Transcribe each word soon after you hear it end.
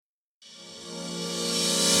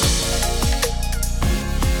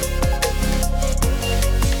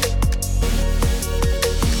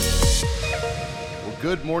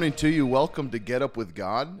Good morning to you. Welcome to Get Up with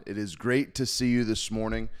God. It is great to see you this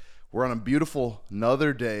morning. We're on a beautiful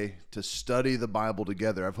another day to study the Bible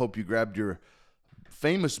together. I hope you grabbed your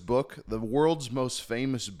famous book, the world's most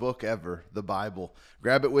famous book ever, the Bible.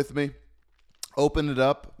 Grab it with me. Open it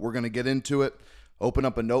up. We're going to get into it. Open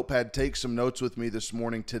up a notepad. Take some notes with me this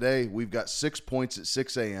morning. Today, we've got 6 points at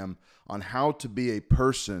 6 a.m. on how to be a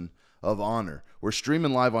person of honor. We're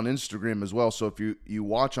streaming live on Instagram as well, so if you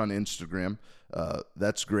watch on Instagram,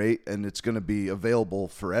 that's great, and it's going to be available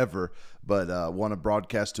forever, but want to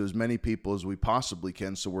broadcast to as many people as we possibly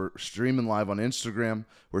can, so we're streaming live on Instagram,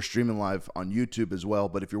 we're streaming live on YouTube as well,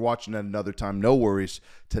 but if you're watching at another time, no worries.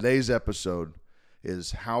 Today's episode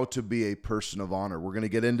is how to be a person of honor. We're going to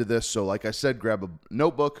get into this, so like I said, grab a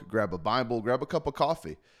notebook, grab a Bible, grab a cup of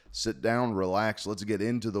coffee. Sit down, relax. Let's get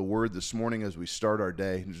into the Word this morning as we start our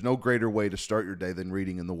day. There's no greater way to start your day than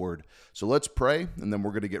reading in the Word. So let's pray, and then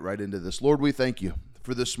we're going to get right into this. Lord, we thank you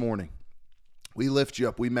for this morning. We lift you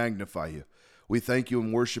up. We magnify you. We thank you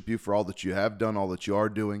and worship you for all that you have done, all that you are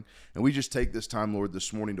doing. And we just take this time, Lord,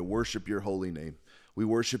 this morning to worship your holy name. We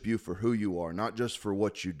worship you for who you are, not just for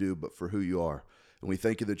what you do, but for who you are. And we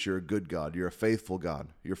thank you that you're a good God. You're a faithful God.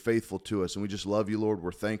 You're faithful to us. And we just love you, Lord.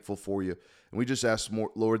 We're thankful for you. And we just ask,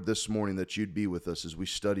 Lord, this morning that you'd be with us as we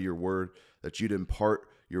study your word, that you'd impart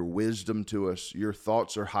your wisdom to us. Your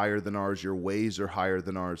thoughts are higher than ours. Your ways are higher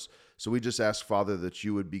than ours. So we just ask, Father, that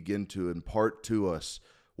you would begin to impart to us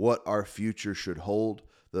what our future should hold,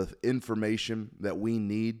 the information that we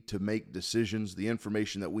need to make decisions, the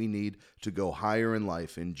information that we need to go higher in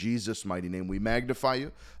life. In Jesus' mighty name, we magnify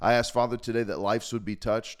you. I ask, Father, today that lives would be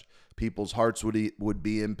touched, people's hearts would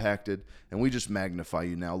be impacted, and we just magnify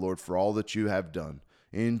you now, Lord, for all that you have done.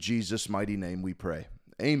 In Jesus' mighty name we pray.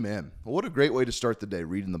 Amen. Well, what a great way to start the day,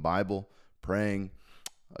 reading the Bible, praying.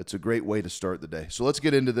 It's a great way to start the day. So let's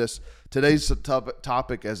get into this. Today's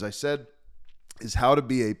topic, as I said, is how to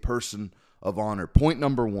be a person of honor. Point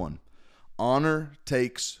number one, honor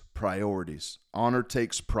takes priorities. Honor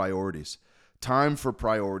takes priorities. Time for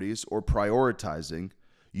priorities or prioritizing.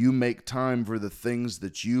 You make time for the things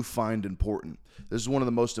that you find important. This is one of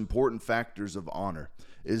the most important factors of honor,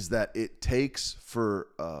 is that it takes for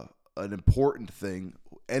an important thing,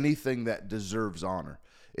 anything that deserves honor.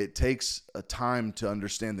 It takes a time to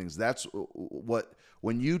understand things. That's what,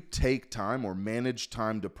 when you take time or manage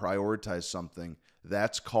time to prioritize something,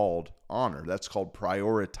 that's called honor. That's called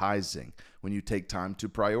prioritizing. When you take time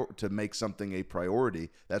to make something a priority,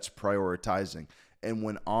 that's prioritizing. And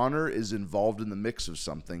when honor is involved in the mix of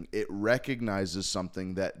something, it recognizes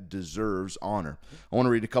something that deserves honor. I want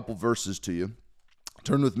to read a couple verses to you.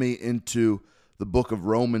 Turn with me into the book of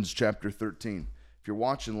Romans chapter 13. If you're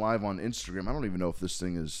watching live on Instagram, I don't even know if this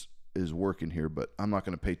thing is working here, but I'm not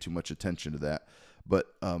going to pay too much attention to that. But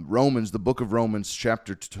Romans, the book of Romans,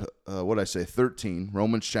 chapter 13,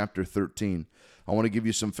 Romans chapter 13. I want to give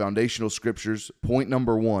you some foundational scriptures. Point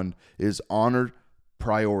number one is honor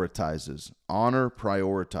prioritizes. Honor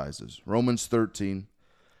prioritizes. Romans 13,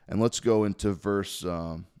 and let's go into verse,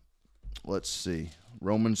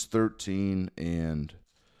 Romans 13, and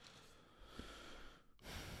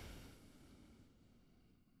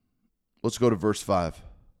let's go to verse 5.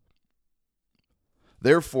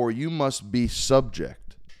 Therefore, you must be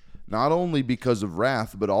subject, not only because of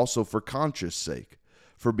wrath, but also for conscience sake.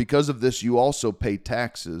 For because of this you also pay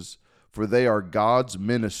taxes, for they are God's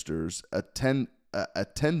ministers,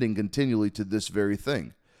 attending continually to this very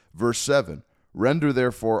thing. Verse 7, render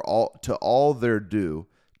therefore to all their due,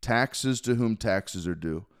 taxes to whom taxes are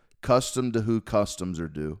due, custom to whom customs are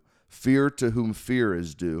due, fear to whom fear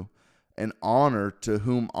is due, and honor to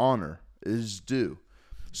whom honor is due.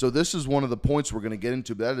 So this is one of the points we're going to get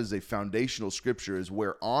into, but that is a foundational scripture, is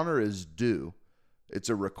where honor is due. It's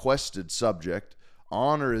a requested subject.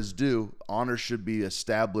 Honor is due. Honor should be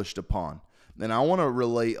established upon. And I want to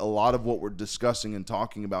relate a lot of what we're discussing and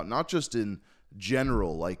talking about, not just in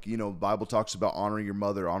general, like, the Bible talks about honoring your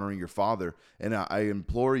mother, honoring your father. And I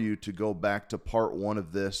implore you to go back to part 1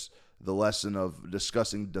 of this, the lesson of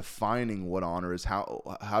discussing defining what honor is.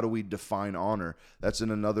 How do we define honor? That's in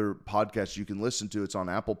another podcast you can listen to. It's on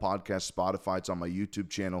Apple Podcasts, Spotify. It's on my YouTube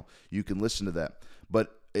channel. You can listen to that.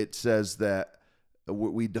 But it says that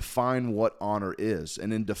we define what honor is.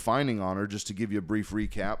 And in defining honor, just to give you a brief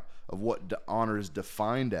recap of what honor is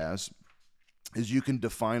defined as, is you can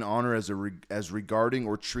define honor as regarding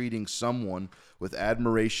or treating someone with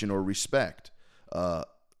admiration or respect.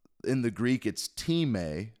 In the Greek, it's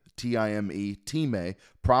time, T-I-M-E, time,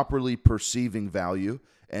 properly perceiving value.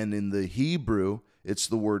 And in the Hebrew, it's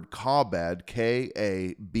the word kabad,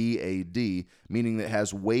 K-A-B-A-D, meaning that it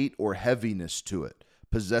has weight or heaviness to it.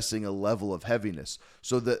 possessing a level of heaviness.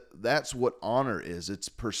 So that's what honor is. It's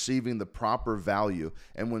perceiving the proper value.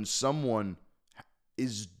 And when someone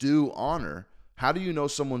is due honor, how do you know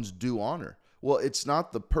someone's due honor? Well, it's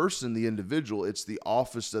not the person, the individual, it's the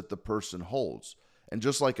office that the person holds. And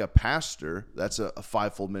just like a pastor, that's a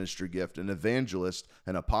fivefold ministry gift, an evangelist,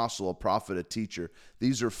 an apostle, a prophet, a teacher.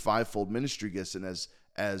 These are fivefold ministry gifts. And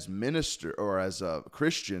as minister or as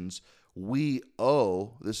Christians, we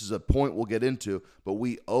owe, this is a point we'll get into, but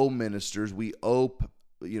we owe ministers, we owe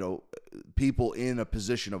people in a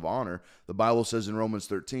position of honor. The Bible says in Romans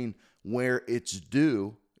 13, where it's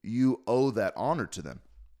due, you owe that honor to them.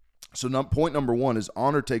 So point number one is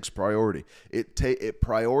honor takes priority. It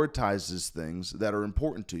prioritizes things that are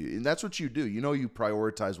important to you. And that's what you do. You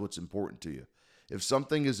prioritize what's important to you. If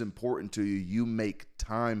something is important to you, you make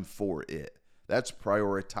time for it. That's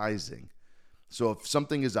prioritizing. So if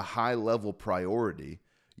something is a high level priority,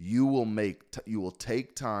 you will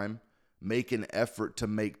take time, make an effort to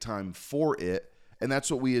make time for it. And that's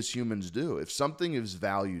what we as humans do. If something is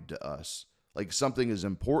valued to us, like something is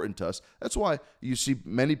important to us. That's why you see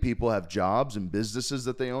many people have jobs and businesses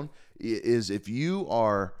that they own. Is if you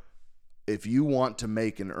want to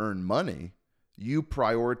make and earn money, you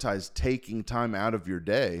prioritize taking time out of your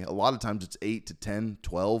day. A lot of times it's 8 to 10,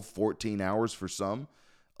 12, 14 hours for some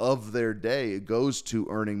of their day. It goes to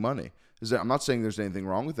earning money. I'm not saying there's anything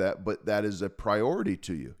wrong with that, but that is a priority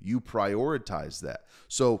to you. You prioritize that.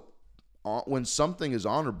 So when something is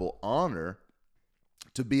honorable,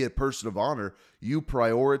 to be a person of honor, you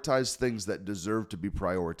prioritize things that deserve to be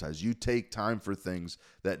prioritized. You take time for things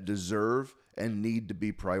that deserve and need to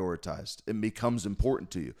be prioritized. It becomes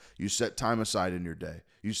important to you. You set time aside in your day.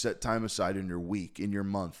 You set time aside in your week, in your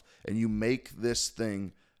month, and you make this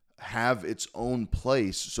thing have its own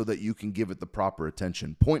place so that you can give it the proper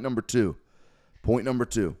attention. Point number two.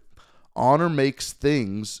 Honor makes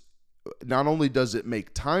things, not only does it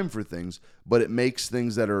make time for things, but it makes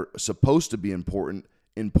things that are supposed to be important.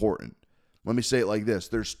 Let me say it like this.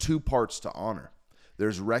 There's two parts to honor.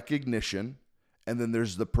 There's recognition, and then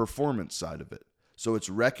there's the performance side of it. So it's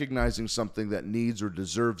recognizing something that needs or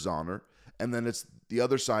deserves honor, and then the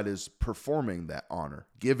other side is performing that honor,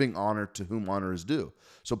 giving honor to whom honor is due.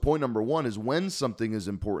 So point number one is when something is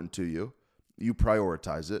important to you, you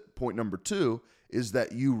prioritize it. Point number two is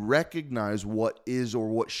that you recognize what is or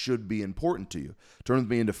what should be important to you. Turn with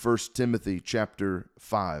me into 1 Timothy chapter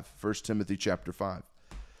 5. 1 Timothy chapter 5.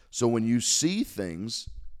 So when you see things,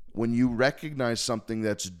 when you recognize something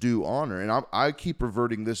that's due honor, and I keep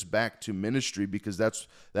reverting this back to ministry because that's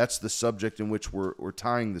the subject in which we're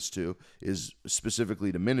tying this to, is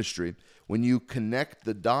specifically to ministry. When you connect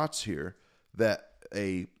the dots here, that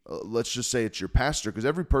let's just say it's your pastor, because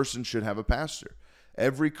every person should have a pastor.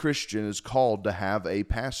 Every Christian is called to have a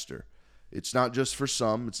pastor. It's not just for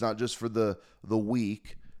some. It's not just for the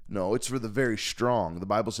weak. No, it's for the very strong. The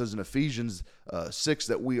Bible says in Ephesians 6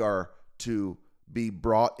 that we are to be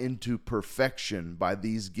brought into perfection by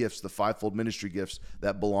these gifts, the fivefold ministry gifts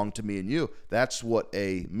that belong to me and you. That's what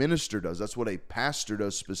a minister does. That's what a pastor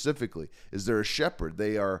does specifically. Is they're a shepherd.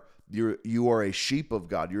 You are a sheep of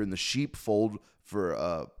God. You're in the sheepfold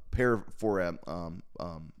for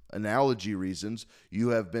analogy reasons. You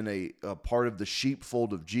have been a part of the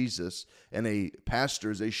sheepfold of Jesus, and a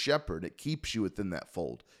pastor is a shepherd. It keeps you within that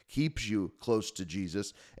fold, keeps you close to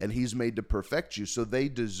Jesus, and he's made to perfect you. So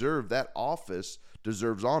that office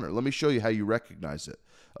deserves honor. Let me show you how you recognize it.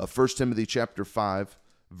 1 Timothy chapter 5,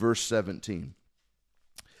 verse 17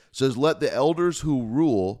 says, Let the elders who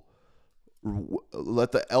rule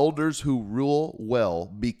well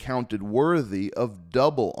be counted worthy of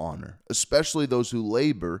double honor, especially those who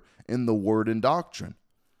labor in the word and doctrine.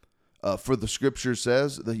 For the scripture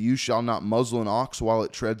says that you shall not muzzle an ox while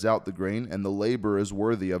it treads out the grain, and the laborer is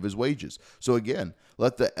worthy of his wages. So again,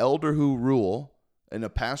 let the elder who rule, and a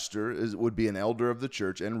pastor would be an elder of the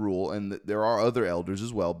church and rule, and there are other elders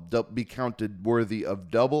as well, be counted worthy of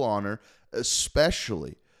double honor,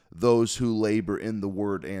 especially those who labor in the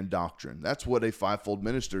word and doctrine. That's what a fivefold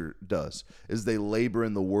minister does, is they labor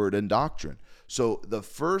in the word and doctrine. So the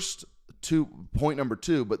first point number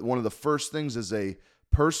two, but one of the first things as a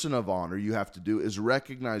person of honor you have to do is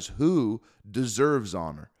recognize who deserves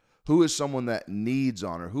honor. Who is someone that needs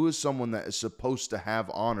honor? Who is someone that is supposed to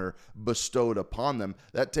have honor bestowed upon them?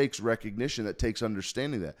 That takes recognition. That takes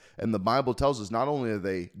understanding that. And the Bible tells us not only are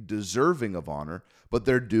they deserving of honor, but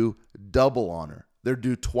they're due double honor. They're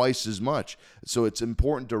due twice as much. So it's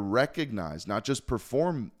important to recognize, not just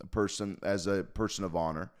perform a person as a person of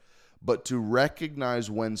honor, but to recognize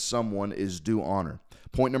when someone is due honor.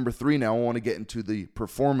 Point number 3 now, I want to get into the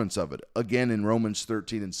performance of it. Again, in Romans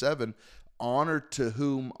 13 and 7, honor to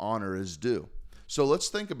whom honor is due. So let's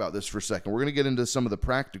think about this for a second. We're going to get into some of the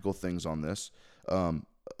practical things on this.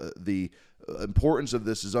 The importance of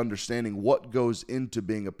this is understanding what goes into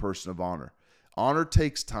being a person of honor. Honor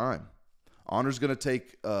takes time. Honor is going to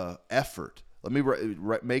take effort. Let me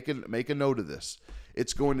make a note of this.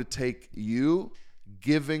 It's going to take you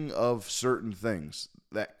giving of certain things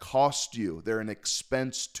that cost you. They're an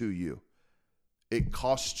expense to you. It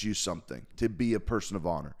costs you something to be a person of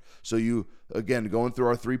honor. So you, again, going through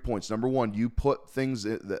our 3 points. Number one, you put things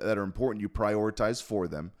that are important, you prioritize for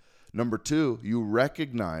them. Number two, you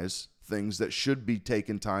recognize things that should be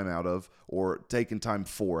taken time out of, or taken time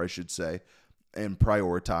for, I should say, and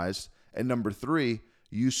prioritized. And number three,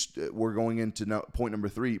 we're going into point number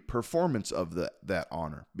three, performance of that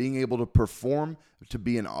honor. Being able to perform, to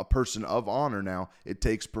be a person of honor now, it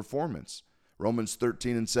takes performance. Romans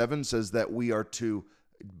 13:7 says that we are to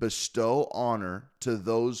bestow honor to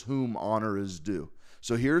those whom honor is due.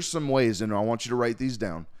 So here's some ways, and I want you to write these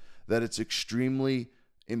down, that it's extremely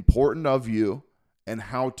important of you and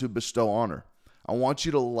how to bestow honor. I want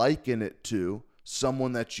you to liken it to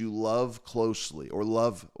someone that you love closely or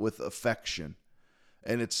love with affection.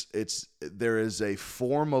 And there is a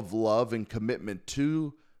form of love and commitment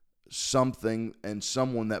to something and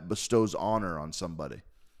someone that bestows honor on somebody.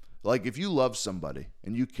 Like if you love somebody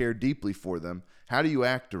and you care deeply for them, how do you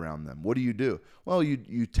act around them? What do you do? Well,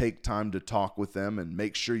 you take time to talk with them and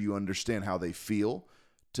make sure you understand how they feel,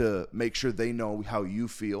 to make sure they know how you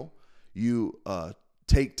feel. You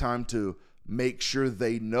take time to make sure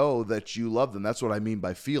they know that you love them. That's what I mean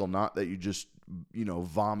by feel, not that you just,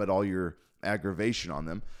 vomit all your aggravation on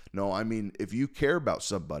them. No, I mean, if you care about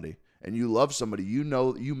somebody and you love somebody,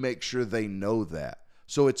 you make sure they know that.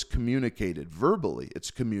 So it's communicated verbally.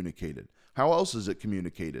 It's communicated. How else is it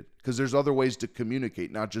communicated? Because there's other ways to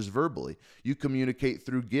communicate, not just verbally. You communicate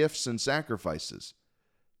through gifts and sacrifices.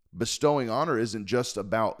 Bestowing honor isn't just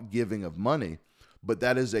about giving of money, but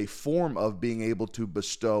that is a form of being able to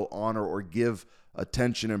bestow honor or give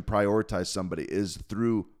attention and prioritize somebody, is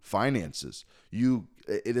through finances.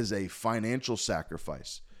 It is a financial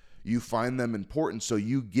sacrifice. You find them important, so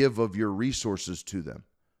you give of your resources to them.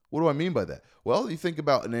 What do I mean by that? Well, you think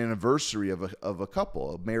about an anniversary of a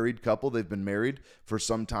couple, a married couple. They've been married for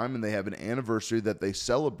some time, and they have an anniversary that they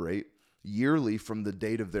celebrate yearly from the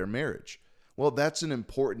date of their marriage. Well, that's an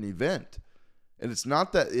important event. And it's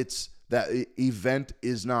not that that event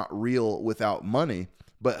is not real without money,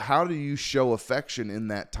 but how do you show affection in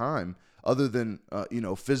that time other than,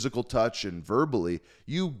 physical touch and verbally?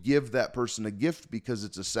 You give that person a gift because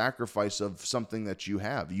it's a sacrifice of something that you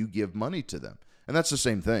have. You give money to them. And that's the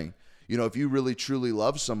same thing. If you really truly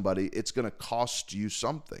love somebody, it's going to cost you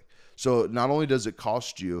something. So not only does it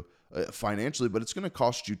cost you financially, but it's going to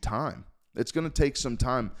cost you time. It's going to take some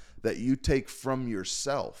time that you take from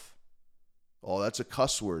yourself. Oh, that's a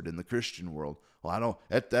cuss word in the Christian world. Well,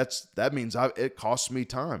 that means it costs me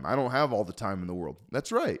time. I don't have all the time in the world.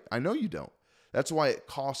 That's right. I know you don't. That's why it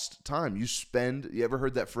costs time. You ever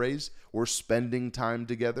heard that phrase? We're spending time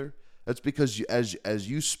together. That's because as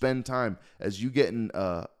you spend time, as you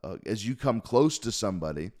come close to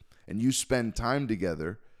somebody and you spend time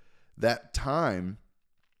together, that time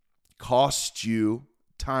costs you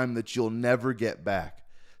time that you'll never get back.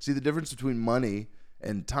 See, the difference between money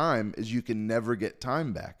and time is you can never get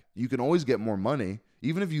time back. You can always get more money.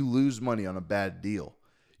 Even if you lose money on a bad deal,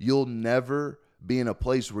 you'll never be in a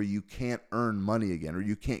place where you can't earn money again or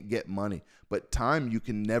you can't get money. But time you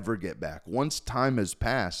can never get back. Once time has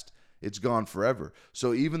passed, it's gone forever.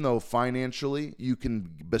 So even though financially you can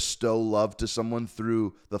bestow love to someone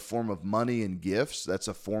through the form of money and gifts, that's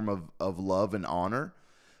a form of love and honor.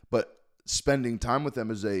 But spending time with them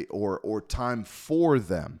is or time for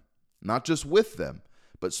them, not just with them,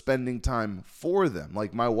 but spending time for them.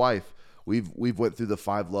 Like my wife, we've went through the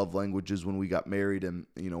 5 love languages when we got married, and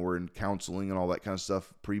we're in counseling and all that kind of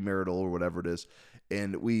stuff, premarital or whatever it is.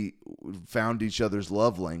 And we found each other's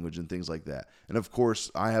love language and things like that. And of course,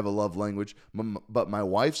 I have a love language, but my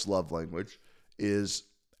wife's love language is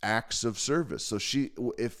acts of service. So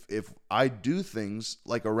if I do things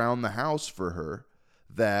like around the house for her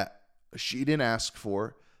that she didn't ask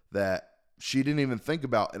for, that she didn't even think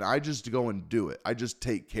about, and I just go and do it, I just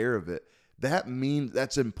take care of it, that means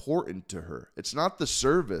that's important to her. It's not the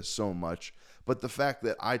service so much, but the fact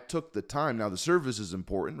that I took the time. Now, the service is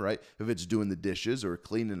important, right? If it's doing the dishes or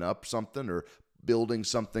cleaning up something or building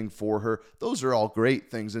something for her, those are all great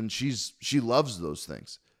things, and she loves those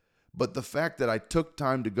things. But the fact that I took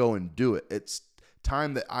time to go and do it, it's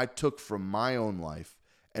time that I took from my own life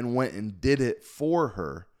and went and did it for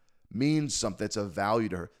her, means something. It's a value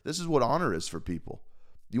to her. This is what honor is for people.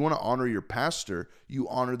 You want to honor your pastor, you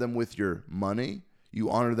honor them with your money, you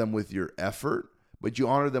honor them with your effort, but you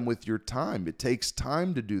honor them with your time. It takes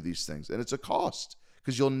time to do these things, and it's a cost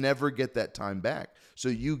because you'll never get that time back. So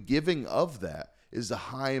you giving of that is a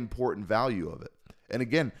high important value of it. And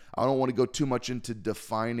again, I don't want to go too much into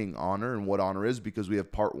defining honor and what honor is because we have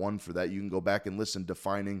part 1 for that. You can go back and listen,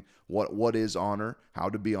 defining what is honor, how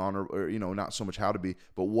to be honor, or, not so much how to be,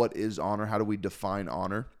 but what is honor? How do we define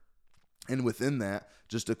honor? And within that,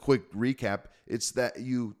 just a quick recap, it's that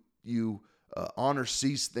you honor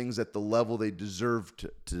sees things at the level they deserve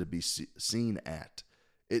to be seen at.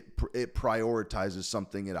 It prioritizes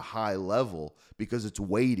something at a high level because it's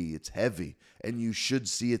weighty, it's heavy, and you should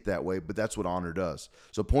see it that way, but that's what honor does.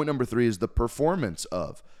 So point number 3 is the performance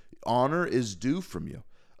of. Honor is due from you.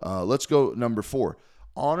 Let's go number 4.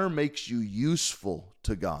 Honor makes you useful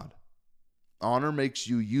to God. Honor makes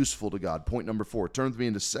you useful to God. Point number 4. Turn with me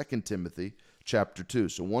into 2 Timothy chapter 2.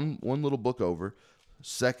 So one little book over.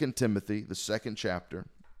 2 Timothy, the 2nd chapter.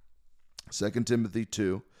 2 Timothy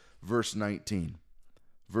 2, verse 19.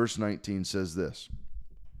 Verse 19 says this: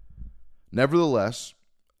 Nevertheless,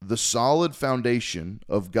 the solid foundation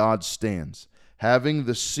of God stands, having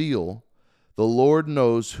the seal, the Lord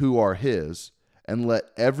knows who are his, and let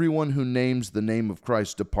everyone who names the name of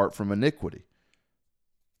Christ depart from iniquity.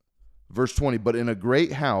 Verse 20, but in a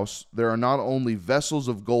great house there are not only vessels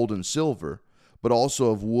of gold and silver, but also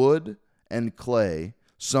of wood and clay,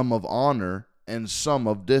 some of honor and some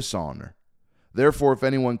of dishonor. Therefore, if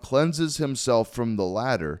anyone cleanses himself from the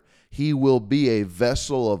latter, he will be a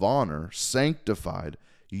vessel of honor, sanctified,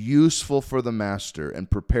 useful for the master, and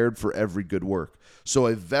prepared for every good work. So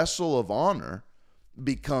a vessel of honor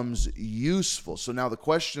becomes useful. So now the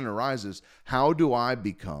question arises, how do I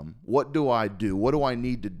become, what do I do, what do I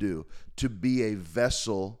need to do to be a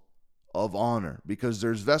vessel of honor? Because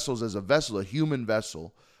there's vessels as a vessel, a human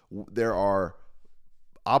vessel. There are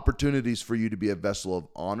opportunities for you to be a vessel of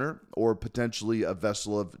honor or potentially a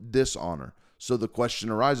vessel of dishonor. So the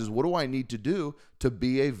question arises, what do I need to do to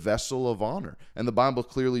be a vessel of honor? And the Bible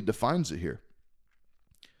clearly defines it here.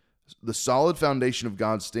 The solid foundation of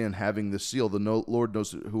God stand, having the seal. The Lord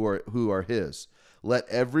knows who are his. Let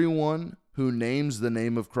everyone who names the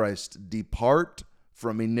name of Christ depart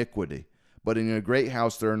from iniquity. But in a great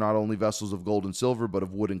house there are not only vessels of gold and silver, but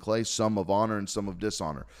of wood and clay, some of honor and some of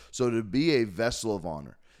dishonor. So to be a vessel of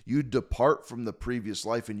honor, you depart from the previous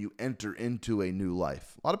life and you enter into a new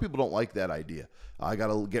life. A lot of people don't like that idea. I got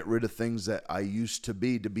to get rid of things that I used to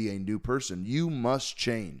be a new person. You must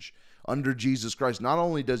change. Under Jesus Christ, not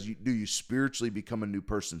only do you spiritually become a new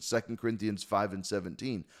person, 2 Corinthians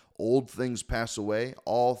 5:17, old things pass away,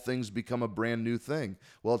 all things become a brand new thing.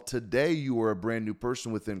 Well, today you are a brand new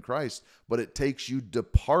person within Christ, but it takes you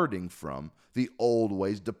departing from the old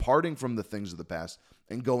ways, departing from the things of the past,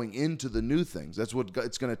 and going into the new things. That's what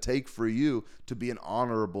it's going to take for you to be an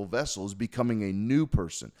honorable vessel, is becoming a new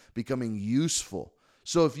person, becoming useful.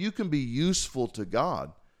 So if you can be useful to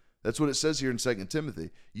God, that's what it says here in 2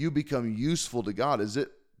 Timothy. You become useful to God. Is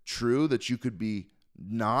it true that you could be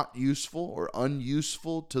not useful or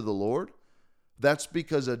unuseful to the Lord? That's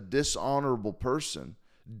because a dishonorable person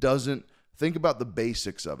doesn't think about the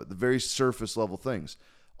basics of it, the very surface level things.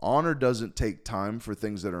 Honor doesn't take time for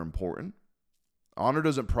things that are important. Honor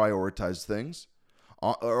doesn't prioritize things.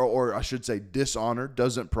 Or I should say dishonor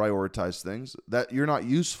doesn't prioritize things. That you're not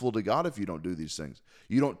useful to God if you don't do these things.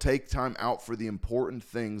 You don't take time out for the important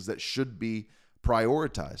things that should be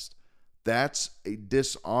prioritized. That's a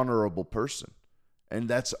dishonorable person, and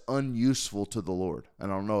that's unuseful to the Lord.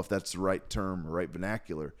 And I don't know if that's the right term or right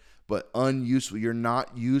vernacular, but unuseful. You're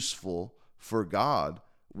not useful for God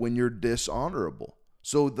when you're dishonorable.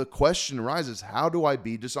 So the question arises, how do I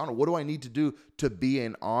be dishonorable? What do I need to do to be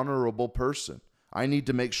an honorable person? I need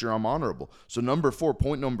to make sure I'm honorable. So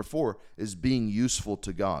point number 4 is being useful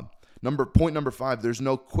to God. Point number 5, there's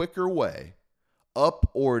no quicker way up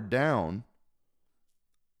or down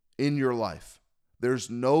in your life. There's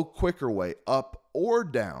no quicker way up or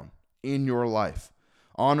down in your life.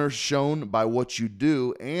 Honor's shown by what you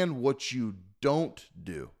do and what you don't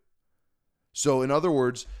do. So in other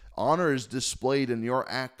words, honor is displayed in your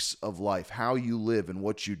acts of life, how you live and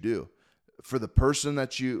what you do. For the person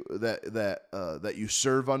that you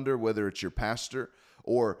serve under, whether it's your pastor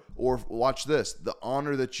or watch this, the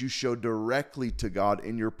honor that you show directly to God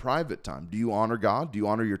in your private time. Do you honor God? Do you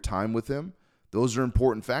honor your time with him? Those are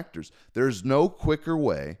important factors. There's no quicker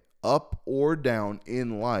way up or down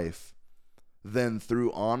in life than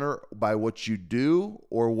through honor by what you do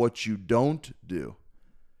or what you don't do.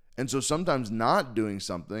 And so sometimes not doing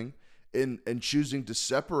something and choosing to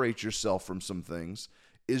separate yourself from some things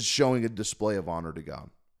is showing a display of honor to God.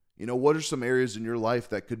 What are some areas in your life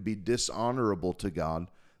that could be dishonorable to God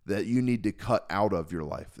that you need to cut out of your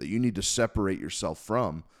life, that you need to separate yourself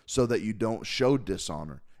from so that you don't show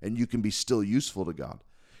dishonor and you can be still useful to God?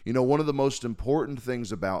 One of the most important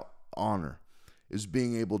things about honor is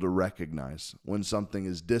being able to recognize when something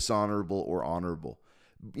is dishonorable or honorable.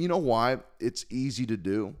 You know why it's easy to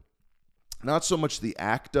do? Not so much the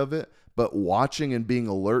act of it, but watching and being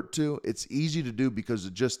alert to. It's easy to do because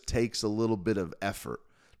it just takes a little bit of effort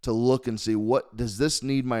to look and see, what does this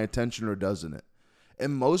need my attention or doesn't it?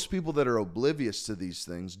 And most people that are oblivious to these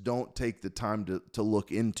things don't take the time to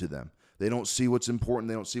look into them. They don't see what's important.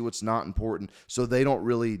 They don't see what's not important. So they don't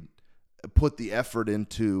really put the effort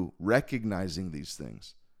into recognizing these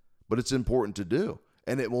things. But it's important to do.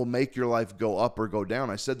 And it will make your life go up or go down.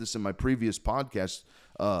 I said this in my previous podcast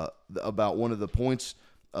about one of the points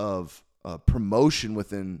of promotion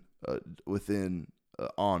within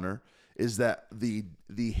honor is that the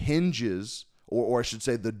hinges, or I should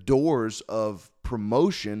say the doors of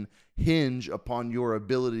promotion hinge upon your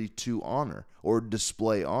ability to honor or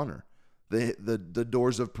display honor. The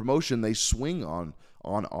doors of promotion, they swing on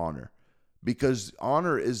honor, because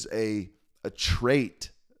honor is a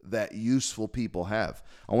trait that useful people have.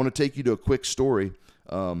 I want to take you to a quick story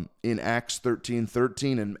in Acts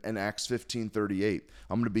 13:13 and Acts 15:38.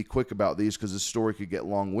 I'm going to be quick about these because this story could get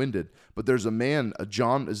long-winded. But there's a man,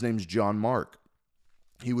 his name's John Mark.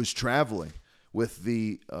 He was traveling with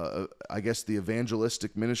the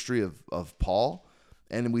evangelistic ministry of Paul.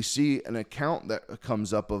 And we see an account that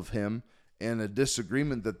comes up of him and a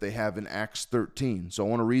disagreement that they have in Acts 13. So I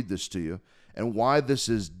want to read this to you and why this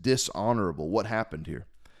is dishonorable. What happened here?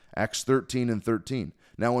 Acts 13:13.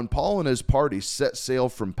 Now, when Paul and his party set sail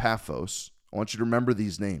from Paphos, I want you to remember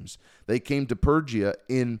these names. They came to Pergia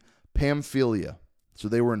in Pamphylia. So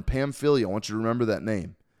they were in Pamphylia. I want you to remember that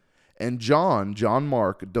name. And John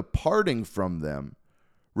Mark, departing from them,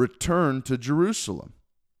 returned to Jerusalem.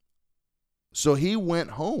 So he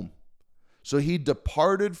went home. So he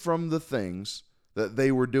departed from the things that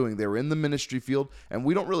they were doing. They were in the ministry field, and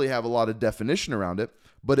we don't really have a lot of definition around it,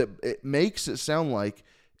 but it makes it sound like,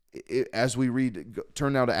 as we read,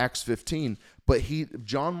 turn now to Acts 15, but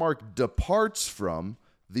John Mark departs from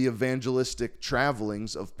the evangelistic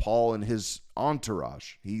travelings of Paul and his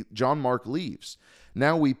entourage. John Mark leaves.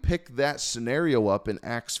 Now we pick that scenario up in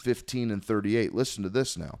Acts 15:38. Listen to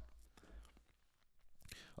this now.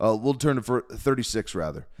 We'll turn to 36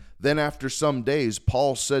 rather. Then after some days,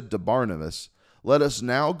 Paul said to Barnabas, "Let us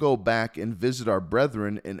now go back and visit our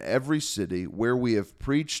brethren in every city where we have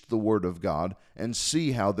preached the word of God and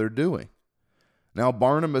see how they're doing." Now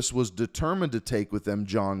Barnabas was determined to take with them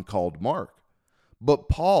John called Mark, but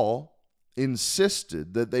Paul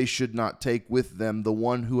insisted that they should not take with them the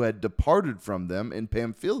one who had departed from them in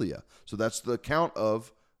Pamphylia. So that's the account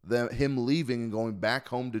of him leaving and going back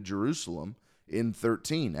home to Jerusalem in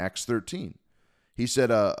Acts 13. He said,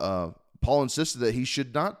 Paul insisted that he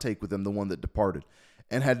should not take with him the one that departed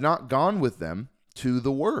and had not gone with them to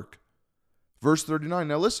the work. Verse 39,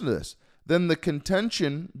 now listen to this. Then the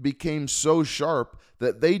contention became so sharp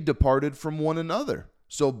that they departed from one another.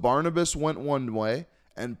 So Barnabas went one way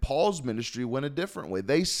and Paul's ministry went a different way.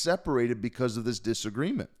 They separated because of this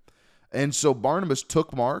disagreement. And so Barnabas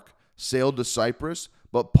took Mark, sailed to Cyprus,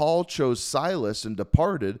 but Paul chose Silas and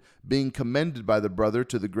departed, being commended by the brother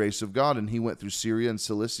to the grace of God. And he went through Syria and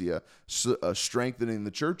Cilicia, strengthening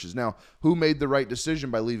the churches. Now, who made the right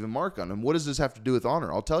decision by leaving Mark on him? What does this have to do with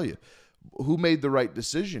honor? I'll tell you. Who made the right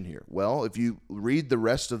decision here? Well, if you read the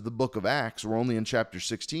rest of the book of Acts, we're only in chapter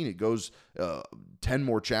 16. It goes 10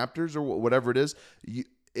 more chapters or whatever it is.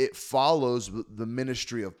 It follows the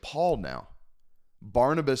ministry of Paul now.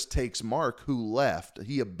 Barnabas takes Mark, who left.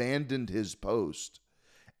 He abandoned his post.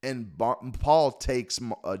 And Paul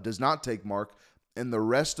does not take Mark, and the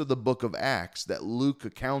rest of the book of Acts that Luke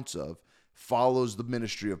accounts of follows the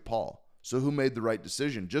ministry of Paul. So who made the right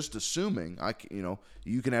decision? Just assuming,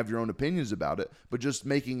 you can have your own opinions about it, but just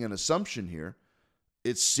making an assumption here,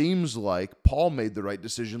 it seems like Paul made the right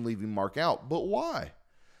decision leaving Mark out. But why?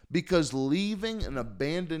 Because leaving and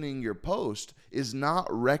abandoning your post is not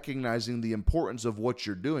recognizing the importance of what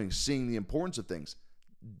you're doing, seeing the importance of things.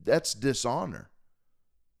 That's dishonor.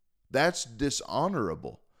 That's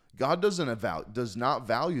dishonorable. God does not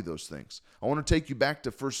value those things. I want to take you back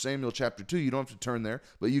to 1 Samuel chapter 2. You don't have to turn there,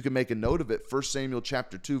 but you can make a note of it. 1 Samuel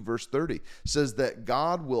chapter 2, verse 30 says that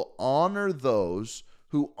God will honor those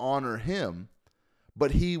who honor him,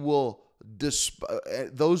 but he will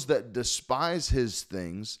those that despise his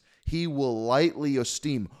things, he will lightly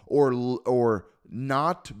esteem or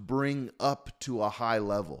not bring up to a high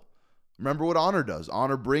level. Remember what honor does.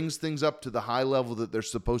 Honor brings things up to the high level that they're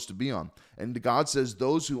supposed to be on. And God says,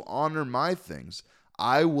 those who honor my things,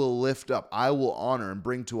 I will lift up, I will honor and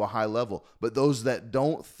bring to a high level. But those that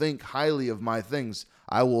don't think highly of my things,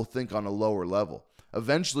 I will think on a lower level.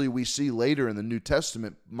 Eventually, we see later in the New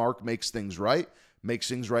Testament, Mark makes things right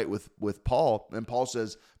with Paul. And Paul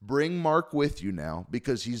says, bring Mark with you now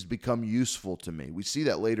because he's become useful to me. We see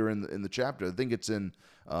that later in the chapter. I think it's in,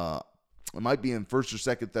 it might be in 1st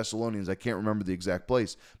or 2nd Thessalonians. I can't remember the exact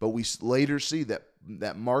place. But we later see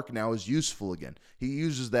that Mark now is useful again. He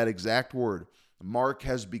uses that exact word. Mark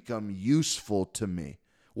has become useful to me.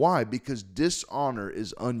 Why? Because dishonor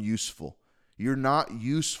is unuseful. You're not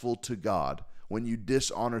useful to God when you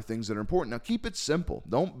dishonor things that are important. Now, keep it simple.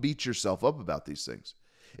 Don't beat yourself up about these things.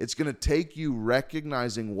 It's going to take you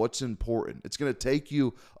recognizing what's important. It's going to take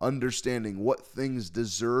you understanding what things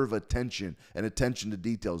deserve attention and attention to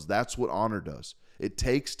details. That's what honor does. It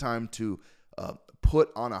takes time to put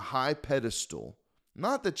on a high pedestal.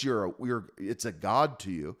 Not that it's a God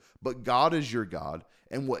to you, but God is your God,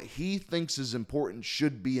 and what he thinks is important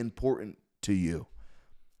should be important to you.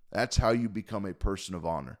 That's how you become a person of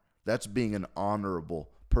honor. That's being an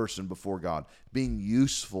honorable person before God, being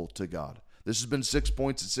useful to God. This has been 6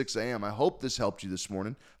 Points at 6 a.m. I hope this helped you this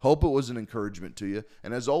morning. Hope it was an encouragement to you.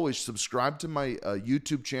 And as always, subscribe to my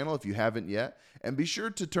YouTube channel if you haven't yet. And be sure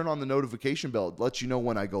to turn on the notification bell. It lets you know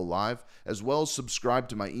when I go live, as well as subscribe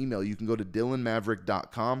to my email. You can go to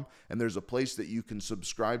dylanmaverick.com, and there's a place that you can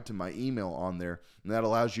subscribe to my email on there. And that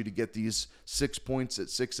allows you to get these 6 Points at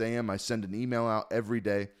 6 a.m. I send an email out every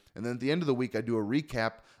day. And then at the end of the week, I do a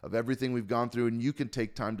recap of everything we've gone through, and you can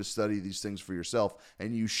take time to study these things for yourself,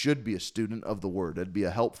 and you should be a student of the Word. That'd be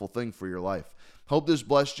a helpful thing for your life. Hope this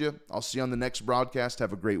blessed you. I'll see you on the next broadcast.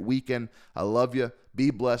 Have a great weekend. I love you. Be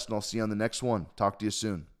blessed, and I'll see you on the next one. Talk to you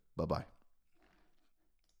soon. Bye-bye.